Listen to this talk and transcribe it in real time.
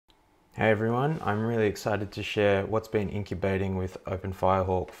Hey everyone, I'm really excited to share what's been incubating with Open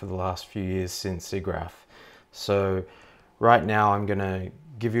Firehawk for the last few years since SIGGRAPH. So right now I'm going to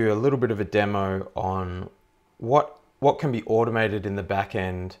give you a little bit of a demo on what can be automated in the back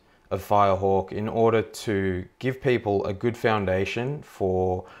end of Firehawk in order to give people a good foundation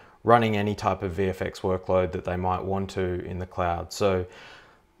for running any type of VFX workload that they might want to in the cloud. So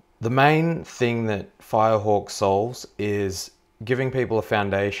the main thing that Firehawk solves is giving people a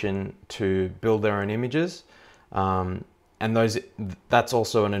foundation to build their own images. And that's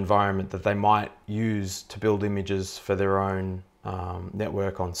also an environment that they might use to build images for their own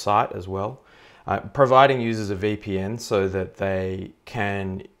network on site as well. Providing users a VPN so that they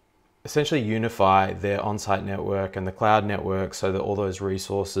can essentially unify their on-site network and the cloud network so that all those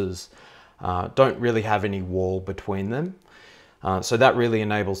resources don't really have any wall between them. So that really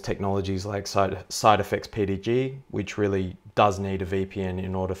enables technologies like SideFX PDG, which really does need a VPN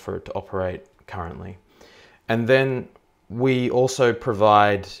in order for it to operate currently. And then we also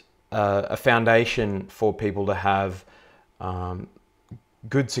provide a foundation for people to have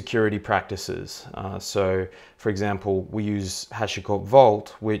good security practices. So for example, we use HashiCorp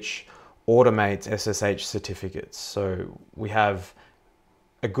Vault, which automates SSH certificates. So we have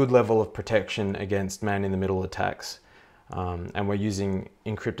a good level of protection against man-in-the-middle attacks. And we're using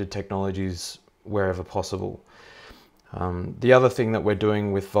encrypted technologies wherever possible. The other thing that we're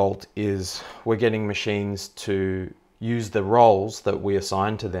doing with Vault is we're getting machines to use the roles that we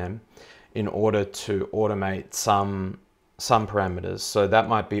assign to them in order to automate some parameters. So that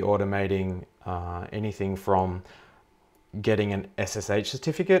might be automating anything from getting an SSH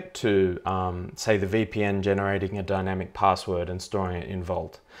certificate to say the VPN generating a dynamic password and storing it in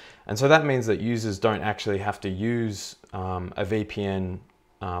Vault. And so that means that users don't actually have to use a VPN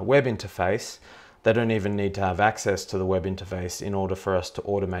web interface. They don't even need to have access to the web interface in order for us to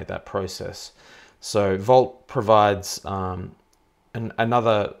automate that process. So Vault provides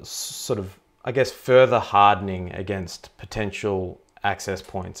another sort of, I guess, further hardening against potential access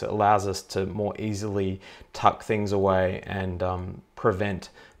points. It allows us to more easily tuck things away and prevent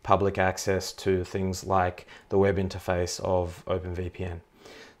public access to things like the web interface of OpenVPN.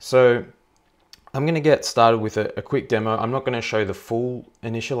 So I'm going to get started with a quick demo. I'm not going to show the full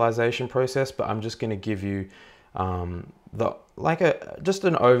initialization process, but I'm just going to give you just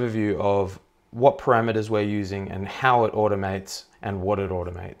an overview of what parameters we're using and how it automates and what it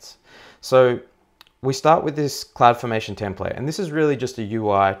automates. So we start with this CloudFormation template, and this is really just a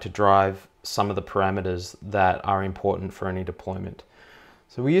UI to drive some of the parameters that are important for any deployment.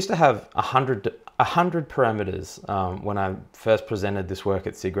 So we used to have 100 parameters when I first presented this work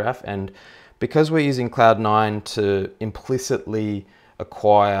at SIGGRAPH, and because we're using Cloud9 to implicitly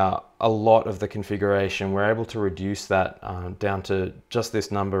acquire a lot of the configuration, we're able to reduce that down to just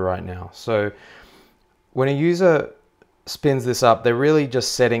this number right now. So when a user spins this up, they're really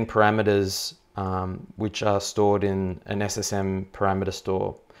just setting parameters which are stored in an SSM parameter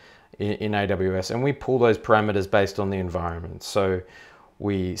store in AWS, and we pull those parameters based on the environment. So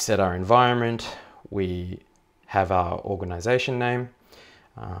we set our environment, we have our organization name,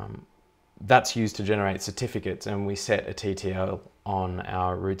 that's used to generate certificates, and we set a TTL on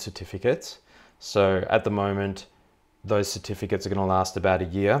our root certificates. So at the moment, those certificates are going to last about a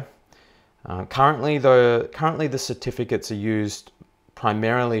year. Currently the certificates are used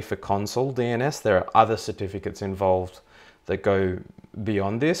primarily for console DNS. There are other certificates involved that go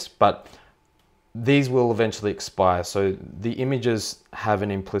beyond this, but these will eventually expire. So the images have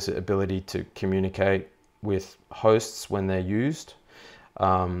an implicit ability to communicate with hosts when they're used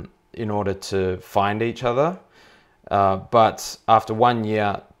in order to find each other. But after 1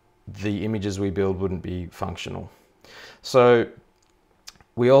 year, the images we build wouldn't be functional. So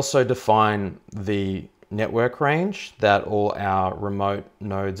we also define the network range that all our remote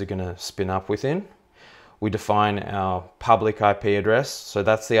nodes are going to spin up within. We define our public IP address. So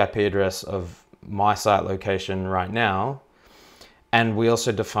that's the IP address of my site location right now. And we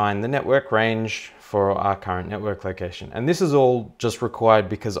also define the network range for our current network location. And this is all just required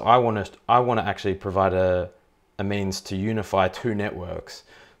because I want to actually provide a means to unify two networks.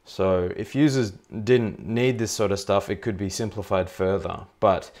 So if users didn't need this sort of stuff, it could be simplified further.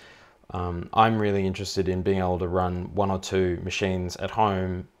 But I'm really interested in being able to run 1 or 2 machines at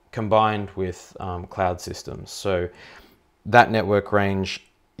home combined with cloud systems. So that network range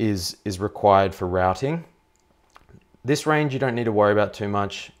is required for routing. This range you don't need to worry about too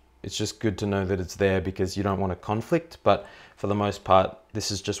much. It's just good to know that it's there because you don't want a conflict. But for the most part, this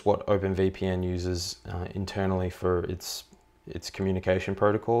is just what OpenVPN uses internally for its communication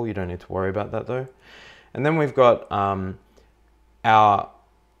protocol. You don't need to worry about that though. And then we've got our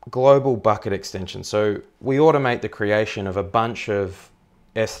global bucket extension. So we automate the creation of a bunch of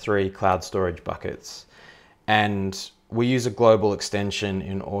S3 cloud storage buckets, and we use a global extension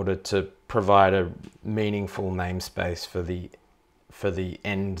in order to provide a meaningful namespace for the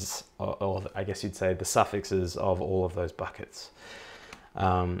ends, or I guess you'd say the suffixes of all of those buckets.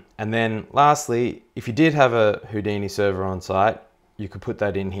 And then lastly, if you did have a Houdini server on site, you could put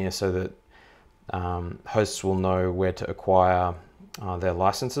that in here so that hosts will know where to acquire their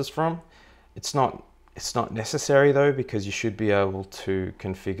licenses from. It's not necessary though, because you should be able to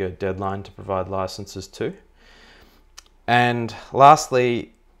configure deadline to provide licenses too. And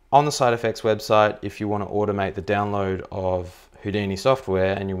lastly, on the SideFX website, if you want to automate the download of Houdini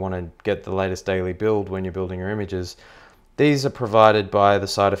software and you want to get the latest daily build when you're building your images, these are provided by the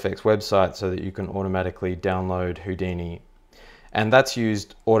SideFX website so that you can automatically download Houdini. And that's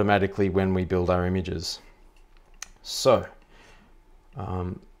used automatically when we build our images. So,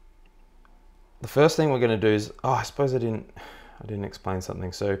 the first thing we're going to do is, I suppose I didn't explain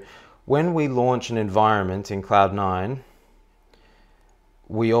something. So when we launch an environment in Cloud9,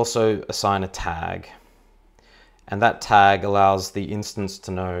 we also assign a tag. And that tag allows the instance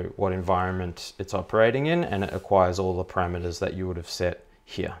to know what environment it's operating in, and it acquires all the parameters that you would have set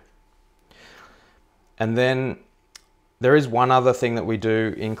here. And then there is one other thing that we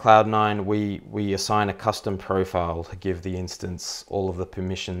do in Cloud9. We assign a custom profile to give the instance all of the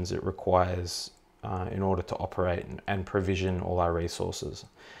permissions it requires in order to operate and provision all our resources.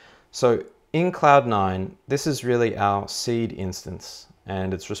 So in Cloud9, this is really our seed instance,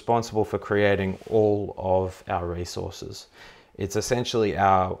 and it's responsible for creating all of our resources. It's essentially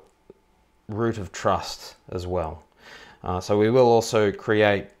our root of trust as well. So we will also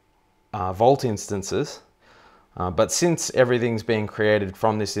create Vault instances, but since everything's being created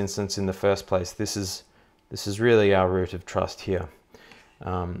from this instance in the first place, this is really our root of trust here.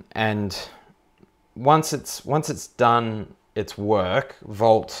 And once it's done its work,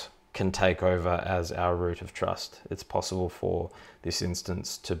 Vault can take over as our root of trust. It's possible for this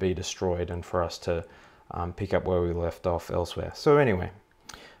instance to be destroyed and for us to pick up where we left off elsewhere. So anyway,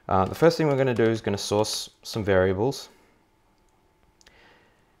 the first thing we're going to do is going to source some variables,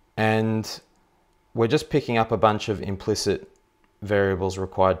 and we're just picking up a bunch of implicit variables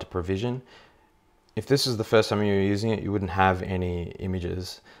required to provision. If this is the first time you're using it, you wouldn't have any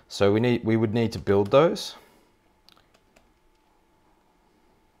images, so we would need to build those.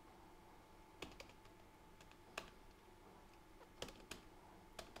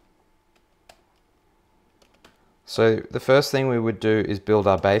 So the first thing we would do is build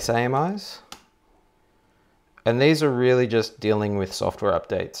our base AMIs. And these are really just dealing with software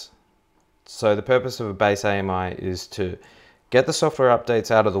updates. So the purpose of a base AMI is to get the software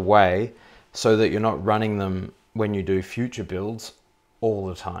updates out of the way so that you're not running them when you do future builds all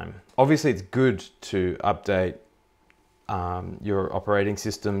the time. Obviously, it's good to update your operating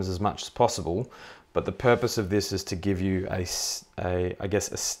systems as much as possible, but the purpose of this is to give you I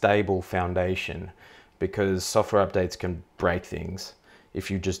guess a stable foundation, because software updates can break things if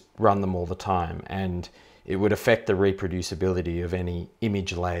you just run them all the time, and it would affect the reproducibility of any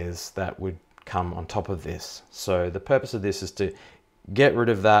image layers that would come on top of this. So the purpose of this is to get rid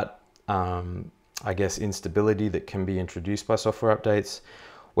of that, I guess, instability that can be introduced by software updates.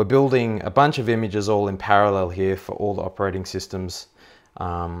 We're building a bunch of images all in parallel here for all the operating systems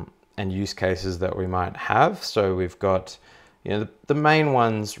and use cases that we might have. So we've got, the main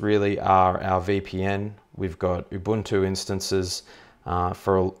ones really are our VPN. We've got Ubuntu instances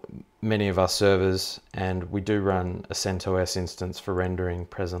for many of our servers, and we do run a CentOS instance for rendering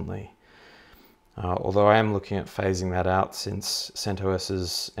presently. Although I am looking at phasing that out since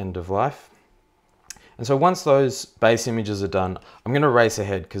CentOS's end of life. And so once those base images are done, I'm going to race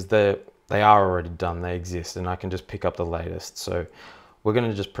ahead because they are already done, they exist, and I can just pick up the latest. So we're going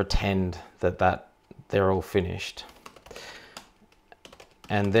to just pretend that they're all finished.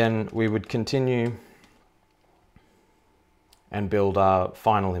 And then we would continue and build our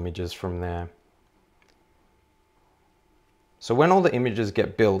final images from there. So when all the images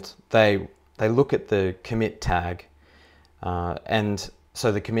get built, they look at the commit tag, and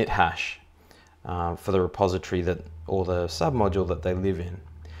so the commit hash for the repository or the submodule that they live in.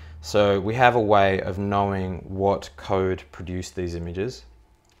 So we have a way of knowing what code produced these images.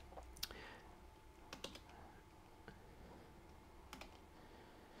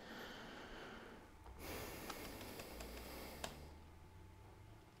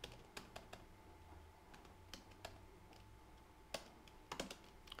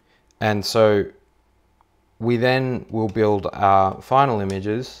 And so we then will build our final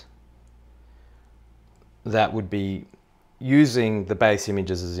images that would be using the base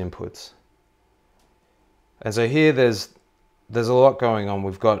images as inputs. And so here there's a lot going on.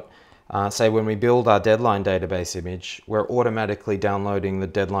 We've got, say when we build our deadline database image, we're automatically downloading the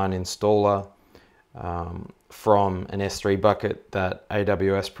deadline installer from an S3 bucket that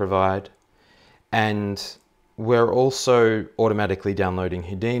AWS provide. And we're also automatically downloading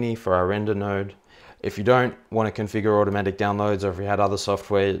Houdini for our render node. If you don't want to configure automatic downloads, or if you had other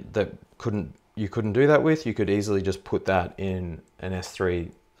software that you couldn't do that with, you could easily just put that in an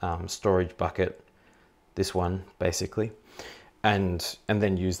S3 storage bucket, this one basically, and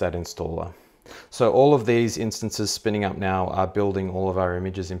then use that installer. So all of these instances spinning up now are building all of our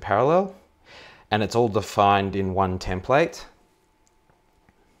images in parallel, and it's all defined in one template.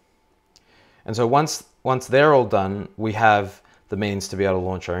 And so once they're all done, we have the means to be able to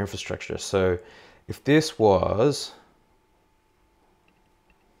launch our infrastructure. So if this was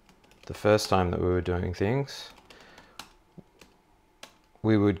the first time that we were doing things,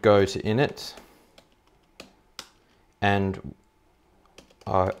 we would go to init, and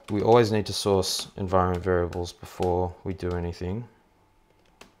we always need to source environment variables before we do anything.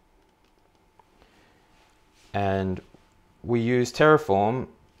 And we use Terraform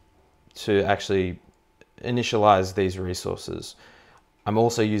to actually initialize these resources. I'm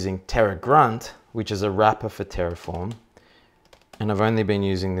also using TerraGrunt, which is a wrapper for Terraform. And I've only been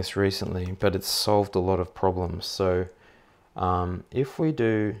using this recently, but it's solved a lot of problems. So if we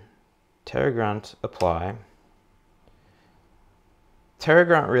do TerraGrunt apply,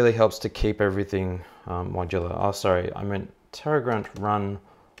 TerraGrunt really helps to keep everything modular. Oh, sorry, I meant TerraGrunt run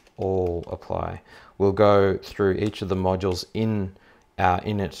all apply. We'll go through each of the modules in our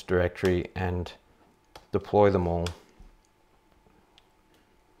init directory and deploy them all.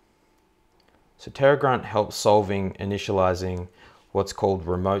 So TerraGrunt helps solving initializing what's called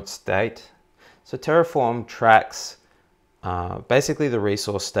remote state. So Terraform tracks basically the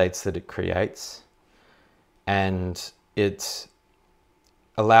resource states that it creates, and it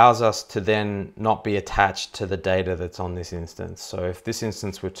allows us to then not be attached to the data that's on this instance. So if this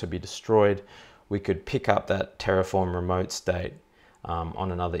instance were to be destroyed, we could pick up that Terraform remote state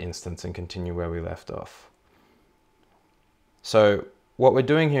on another instance and continue where we left off. So what we're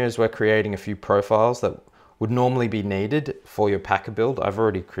doing here is we're creating a few profiles that would normally be needed for your Packer build. I've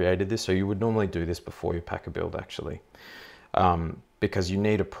already created this, so you would normally do this before your Packer build actually, because you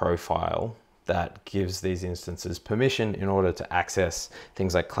need a profile that gives these instances permission in order to access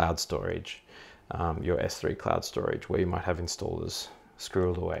things like cloud storage, your S3 cloud storage, where you might have installers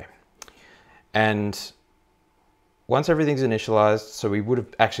squirreled away. And once everything's initialized, so we would have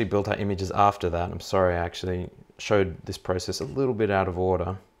actually built our images after that. I'm sorry, I actually showed this process a little bit out of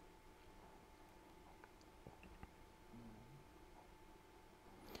order.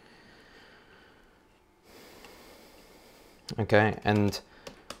 Okay, and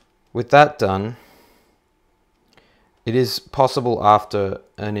with that done, it is possible after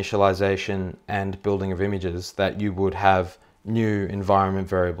initialization and building of images that you would have new environment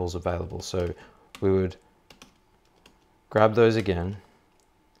variables available. So we would grab those again,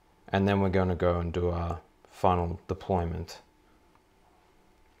 and then we're going to go and do our final deployment.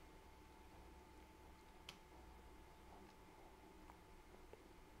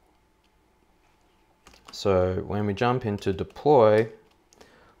 So when we jump into deploy,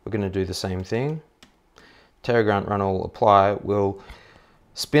 we're going to do the same thing. TerraGrunt run all apply will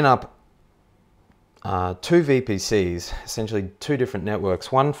spin up two VPCs, essentially two different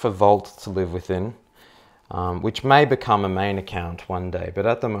networks, one for Vault to live within, which may become a main account one day, but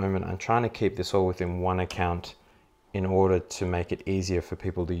at the moment I'm trying to keep this all within one account in order to make it easier for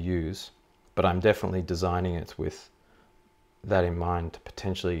people to use, but I'm definitely designing it with that in mind to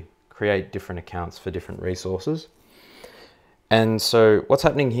potentially create different accounts for different resources. And so what's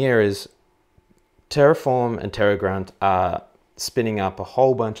happening here is Terraform and TerraGrunt are spinning up a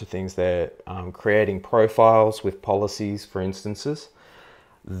whole bunch of things. They're creating profiles with policies for instances.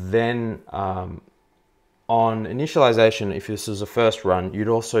 Then on initialization, if this is a first run, you'd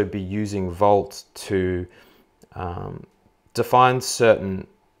also be using Vault to define certain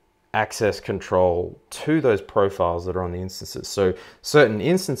access control to those profiles that are on the instances. So certain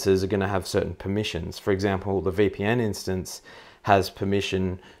instances are going to have certain permissions. For example, the VPN instance has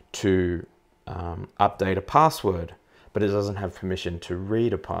permission to update a password, but it doesn't have permission to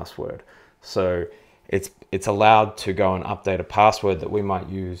read a password. So it's allowed to go and update a password that we might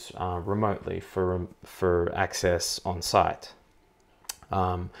use remotely for access on site.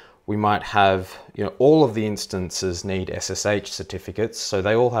 We might have, all of the instances need SSH certificates, so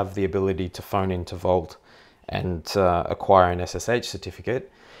they all have the ability to phone into Vault and acquire an SSH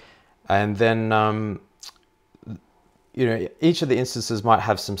certificate. And then each of the instances might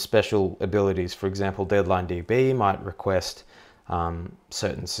have some special abilities. For example, Deadline DB might request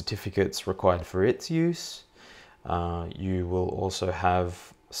certain certificates required for its use. You will also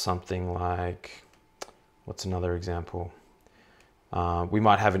have something like, what's another example? We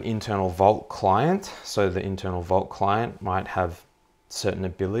might have an internal Vault client. So the internal Vault client might have certain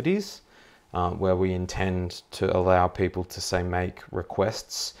abilities where we intend to allow people to, say, make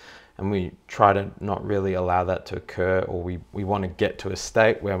requests, and we try to not really allow that to occur, or we want to get to a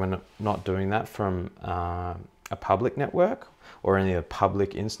state where we're not doing that from a public network or any of the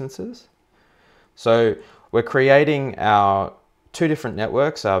public instances. So we're creating our two different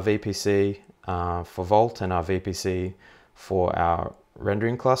networks, our VPC for Vault and our VPC for our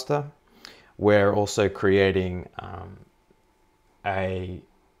rendering cluster. We're also creating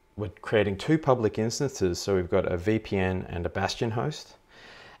we're creating two public instances. So we've got a VPN and a Bastion host.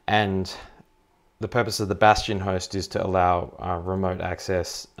 And the purpose of the Bastion host is to allow remote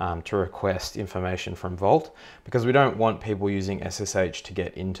access to request information from Vault, because we don't want people using SSH to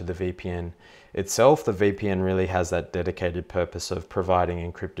get into the VPN itself. The VPN really has that dedicated purpose of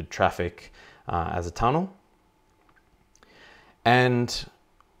providing encrypted traffic as a tunnel. And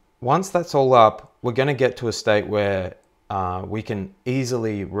once that's all up, we're going to get to a state where we can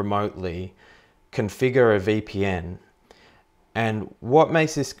easily remotely configure a VPN. And what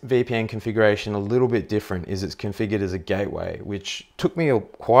makes this VPN configuration a little bit different is it's configured as a gateway, which took me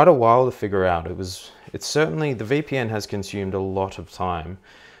quite a while to figure out. It's certainly, the VPN has consumed a lot of time,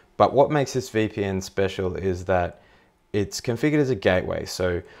 but what makes this VPN special is that it's configured as a gateway.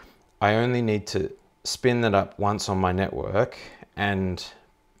 So I only need to spin that up once on my network, and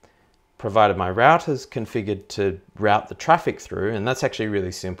provided my router is configured to route the traffic through, and that's actually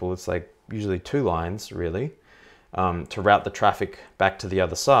really simple. It's like usually 2 lines really. To route the traffic back to the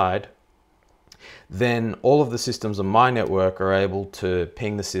other side, then all of the systems on my network are able to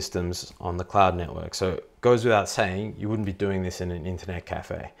ping the systems on the cloud network. So it goes without saying, you wouldn't be doing this in an internet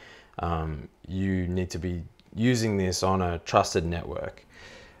cafe. You need to be using this on a trusted network.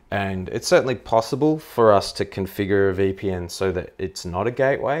 And it's certainly possible for us to configure a VPN so that it's not a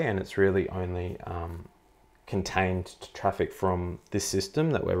gateway and it's really only contained to traffic from this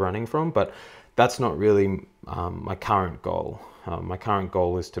system that we're running from, but that's not really my current goal. My current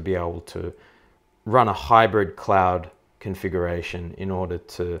goal is to be able to run a hybrid cloud configuration in order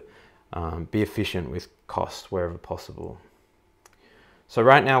to be efficient with cost wherever possible. So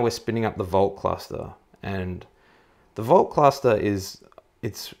right now we're spinning up the Vault cluster, and the Vault cluster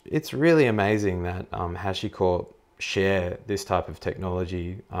it's really amazing that HashiCorp share this type of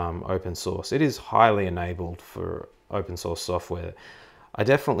technology open source. It is highly enabled for open source software. I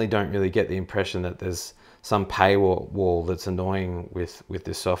definitely don't really get the impression that there's some paywall that's annoying with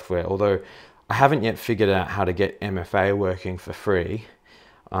this software, although I haven't yet figured out how to get MFA working for free.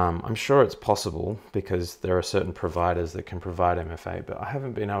 I'm sure it's possible because there are certain providers that can provide MFA, but I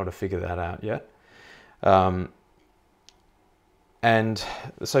haven't been able to figure that out yet. And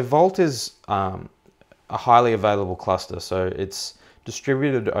so Vault is a highly available cluster, so it's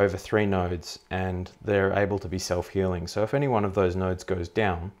distributed over 3 nodes, and they're able to be self-healing. So if any one of those nodes goes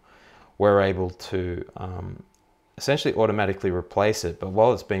down, we're able to essentially automatically replace it. But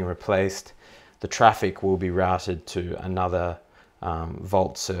while it's being replaced, the traffic will be routed to another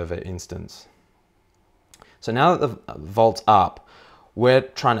Vault server instance. So now that the Vault's up, we're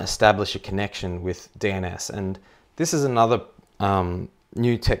trying to establish a connection with DNS. And this is another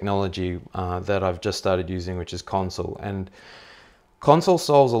new technology that I've just started using, which is Consul. And Consul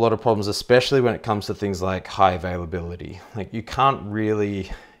solves a lot of problems, especially when it comes to things like high availability. Like, you can't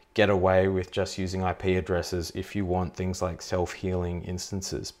really get away with just using IP addresses if you want things like self-healing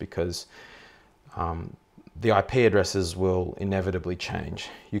instances, because the IP addresses will inevitably change.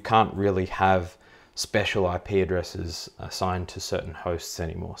 You can't really have special IP addresses assigned to certain hosts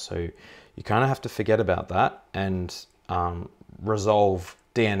anymore. So you kind of have to forget about that and resolve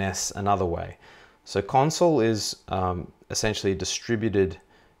DNS another way. So Consul is essentially a distributed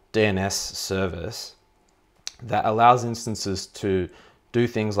DNS service that allows instances to do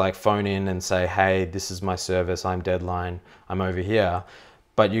things like phone in and say, hey, this is my service, I'm Deadline, I'm over here.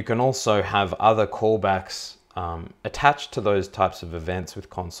 But you can also have other callbacks attached to those types of events with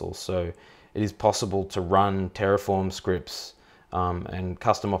Consul. So it is possible to run Terraform scripts and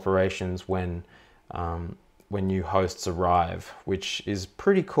custom operations when new hosts arrive, which is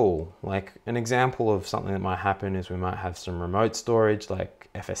pretty cool. Like, an example of something that might happen is we might have some remote storage like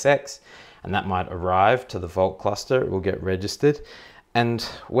FSX, and that might arrive to the Vault cluster. It will get registered. And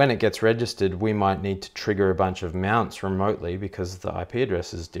when it gets registered, we might need to trigger a bunch of mounts remotely because the IP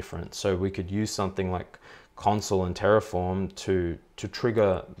address is different. So we could use something like console and Terraform to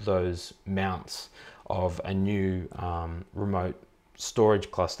trigger those mounts of a new remote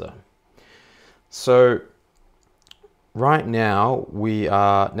storage cluster. So right now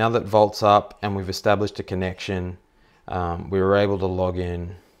now that Vault's up and we've established a connection, we were able to log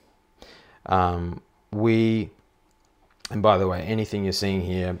in. And by the way, anything you're seeing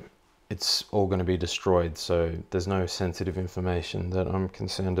here, it's all going to be destroyed. So there's no sensitive information that I'm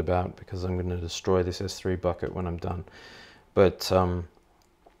concerned about, because I'm going to destroy this S3 bucket when I'm done. But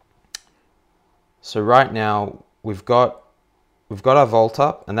so right now we've got our Vault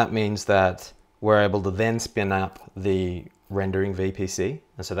up, and that means that we're able to then spin up the rendering VPC.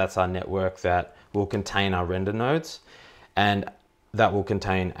 And so that's our network that will contain our render nodes, and that will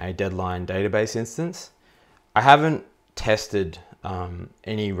contain a deadline database instance. I haven't tested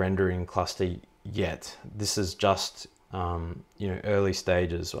any rendering cluster yet. This is just early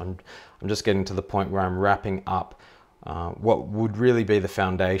stages. I'm just getting to the point where I'm wrapping up what would really be the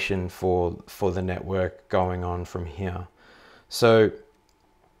foundation for the network going on from here. So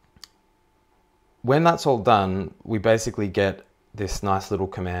when that's all done, we basically get this nice little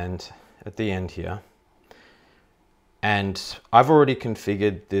command at the end here. And I've already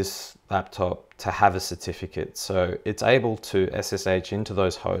configured this laptop to have a certificate. So it's able to SSH into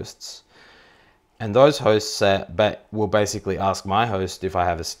those hosts. And those hosts will basically ask my host if I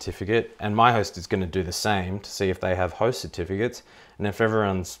have a certificate, and my host is going to do the same to see if they have host certificates. And if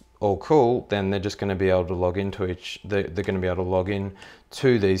everyone's all cool, then they're just going to be able to log into they're going to be able to log in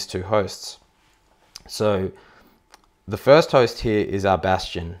to these two hosts. So the first host here is our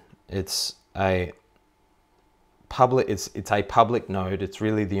Bastion. It's a public node. It's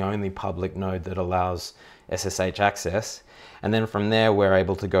really the only public node that allows SSH access. And then from there, we're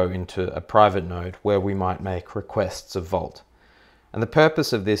able to go into a private node where we might make requests of Vault. And the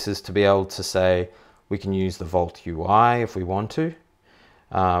purpose of this is to be able to say, we can use the Vault UI if we want to.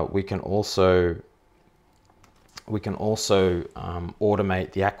 We can also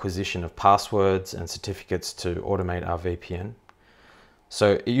automate the acquisition of passwords and certificates to automate our VPN.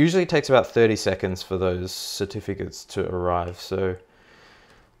 So it usually takes about 30 seconds for those certificates to arrive. So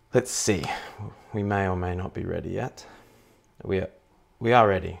let's see, we may or may not be ready yet. We are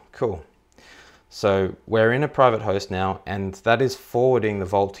ready, cool. So we're in a private host now, and that is forwarding the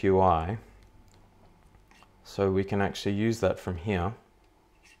Vault UI. So we can actually use that from here.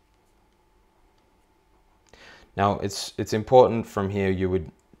 Now it's important from here,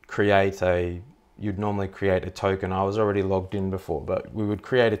 you'd normally create a token. I was already logged in before, but we would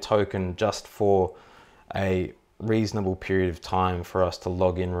create a token just for a reasonable period of time for us to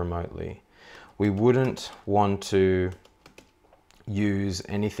log in remotely. We wouldn't want to use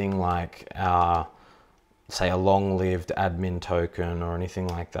anything like our, say, a long-lived admin token or anything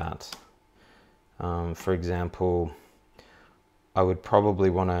like that. For example, I would probably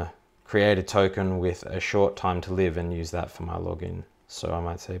want to create a token with a short time to live and use that for my login. So I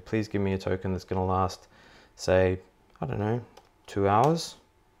might say, please give me a token that's going to last, say, I don't know, 2 hours.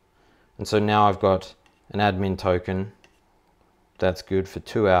 And so now I've got an admin token that's good for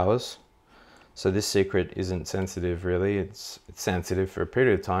 2 hours. So this secret isn't sensitive really, it's sensitive for a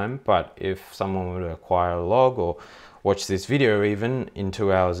period of time, but if someone were to acquire a log or watch this video even in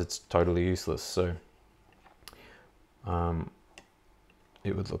 2 hours, it's totally useless. So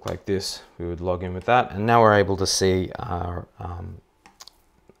it would look like this. We would log in with that, and now we're able to see our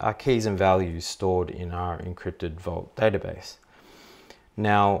keys and values stored in our encrypted Vault database.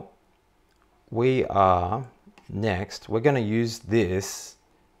 Now we're going to use this.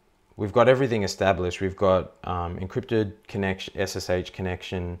 We've got everything established. We've got encrypted SSH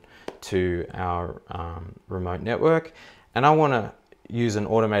connection to our remote network, and I want to use an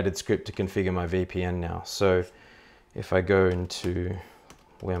automated script to configure my VPN now. So if I go into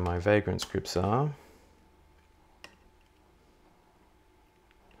where my Vagrant scripts are,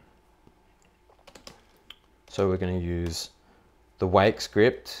 so we're going to use the wake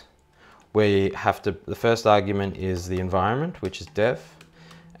script. The first argument is the environment, which is dev.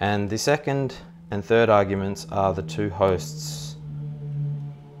 And the second and third arguments are the two hosts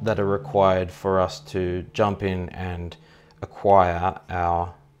that are required for us to jump in and acquire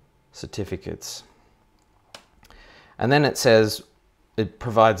our certificates. And then it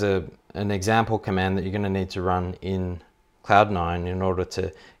provides an example command that you're going to need to run in Cloud9 in order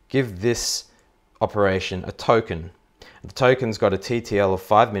to give this operation a token. The token's got a TTL of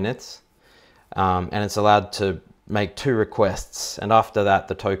 5 minutes, and it's allowed to make 2 requests, and after that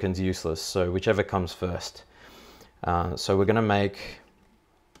the token's useless, so whichever comes first. So we're going to make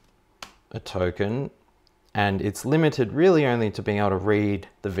a token, and it's limited really only to being able to read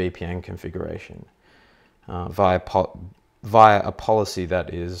the VPN configuration. via a policy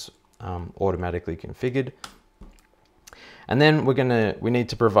that is automatically configured. And then we need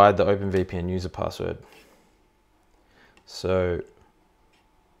to provide the OpenVPN user password. So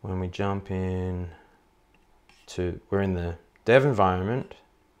when we jump in we're in the dev environment.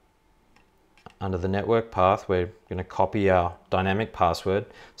 Under the network path, we're going to copy our dynamic password.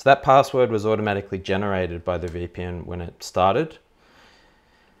 So that password was automatically generated by the VPN when it started.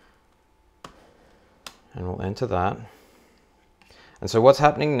 And we'll enter that. And so what's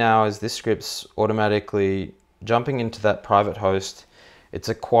happening now is this script's automatically jumping into that private host. It's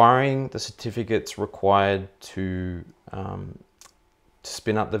acquiring the certificates required to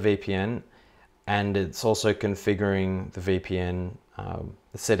spin up the VPN, and it's also configuring the VPN,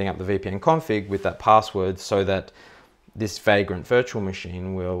 setting up the VPN config with that password so that this Vagrant virtual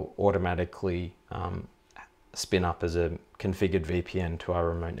machine will automatically spin up as a configured VPN to our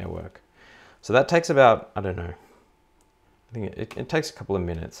remote network. So that takes about, I don't know, I think it takes a couple of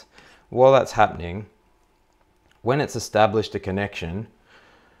minutes. While that's happening, when it's established a connection,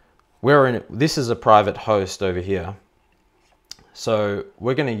 this is a private host over here. So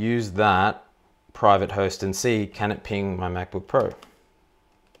we're going to use that private host and see, can it ping my MacBook Pro?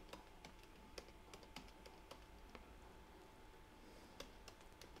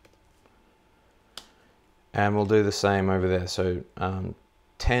 And we'll do the same over there. So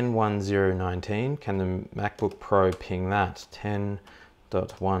 10.1.0.19, can the MacBook Pro ping that?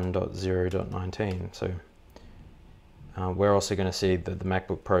 10.1.0.19. So we're also going to see that the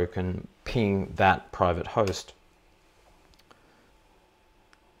MacBook Pro can ping that private host.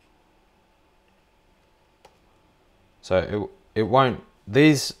 So it won't,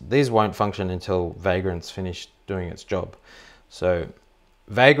 these won't function until Vagrant's finished doing its job. So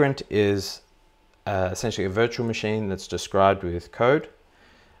Vagrant is essentially a virtual machine that's described with code.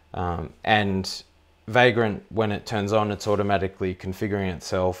 And Vagrant, when it turns on, it's automatically configuring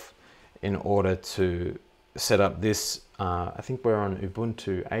itself in order to set up this. I think we're on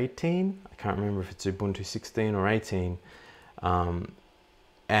Ubuntu 18. I can't remember if it's Ubuntu 16 or 18.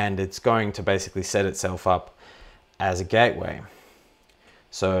 And it's going to basically set itself up as a gateway.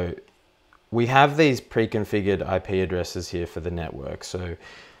 So we have these pre-configured IP addresses here for the network. So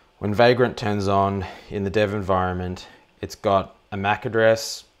when Vagrant turns on in the dev environment, it's got a MAC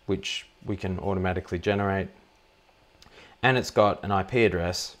address, which we can automatically generate, and it's got an IP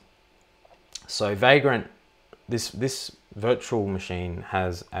address. So Vagrant, this virtual machine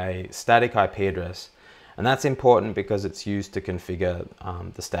has a static IP address, and that's important because it's used to configure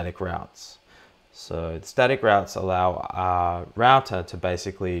the static routes. So the static routes allow our router to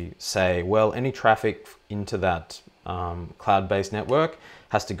basically say, well, any traffic into that cloud-based network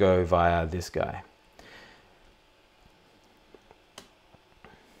has to go via this guy.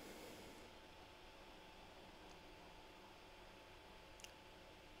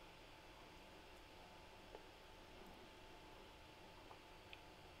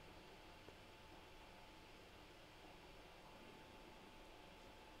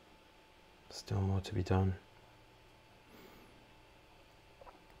 Still more to be done.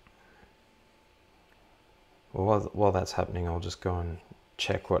 Well, while that's happening, I'll just go and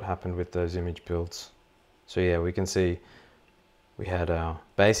check what happened with those image builds. So yeah, we can see we had our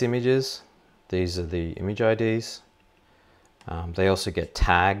base images. These are the image IDs. They also get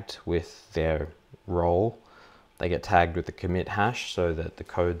tagged with their role. They get tagged with the commit hash so that the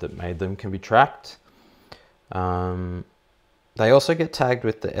code that made them can be tracked. They also get tagged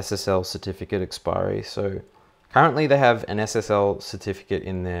with the SSL certificate expiry. So currently they have an SSL certificate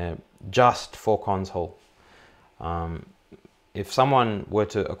in there just for console. If someone were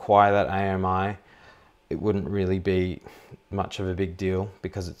to acquire that AMI, it wouldn't really be much of a big deal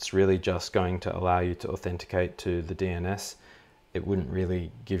because it's really just going to allow you to authenticate to the DNS. It wouldn't really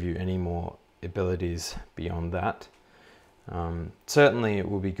give you any more abilities beyond that. Certainly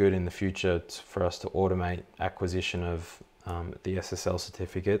it will be good in the future for us to automate acquisition of the SSL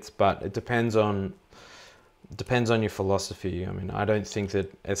certificates, but it depends on your philosophy. I mean, I don't think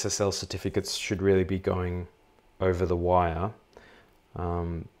that SSL certificates should really be going over the wire,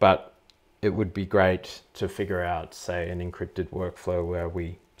 but it would be great to figure out, say, an encrypted workflow where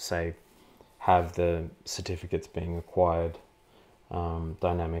we, say, have the certificates being acquired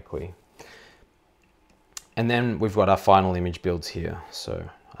dynamically. And then we've got our final image builds here. So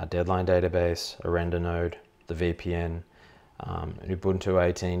our deadline database, a render node, the VPN, an Ubuntu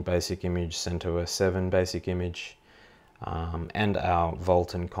 18 basic image, CentOS 7 basic image, and our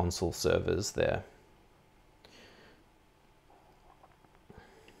Vault and console servers there.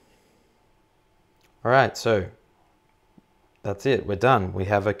 All right, so that's it. We're done. We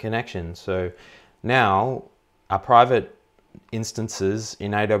have a connection. So Now, our private instances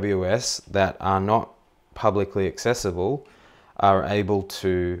in AWS that are not publicly accessible are able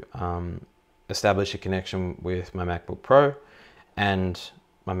to establish a connection with my MacBook Pro, and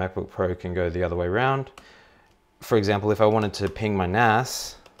my MacBook Pro can go the other way around. For example, if I wanted to ping my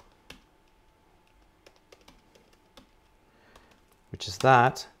NAS, which is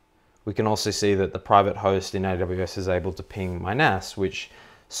that, we can also see that the private host in AWS is able to ping my NAS, which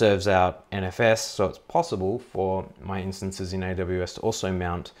serves out NFS, so it's possible for my instances in AWS to also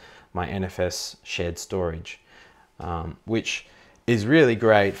mount my NFS shared storage, which is really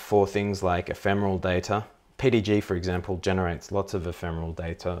great for things like ephemeral data. PDG, for example, generates lots of ephemeral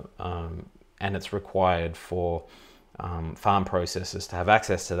data, and it's required for farm processors to have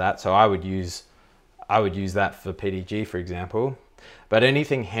access to that. So I would use that for PDG, for example. But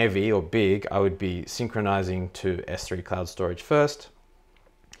anything heavy or big, I would be synchronizing to S3 cloud storage first,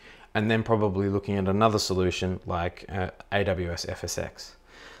 and then probably looking at another solution like AWS FSx.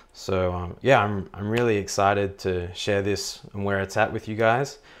 So yeah, I'm really excited to share this and where it's at with you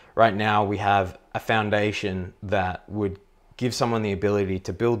guys. Right now we have a foundation that would give someone the ability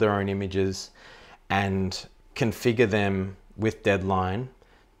to build their own images and configure them with Deadline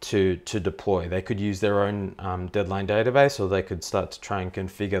to deploy. They could use their own Deadline database, or they could start to try and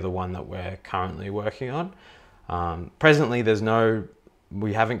configure the one that we're currently working on. Presently,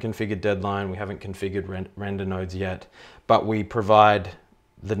 we haven't configured Deadline, we haven't configured render nodes yet, but we provide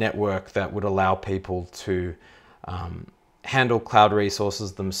the network that would allow people to handle cloud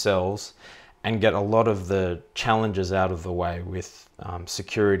resources themselves and get a lot of the challenges out of the way with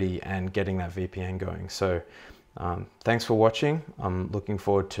security and getting that VPN going. So thanks for watching. I'm looking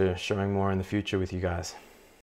forward to showing more in the future with you guys.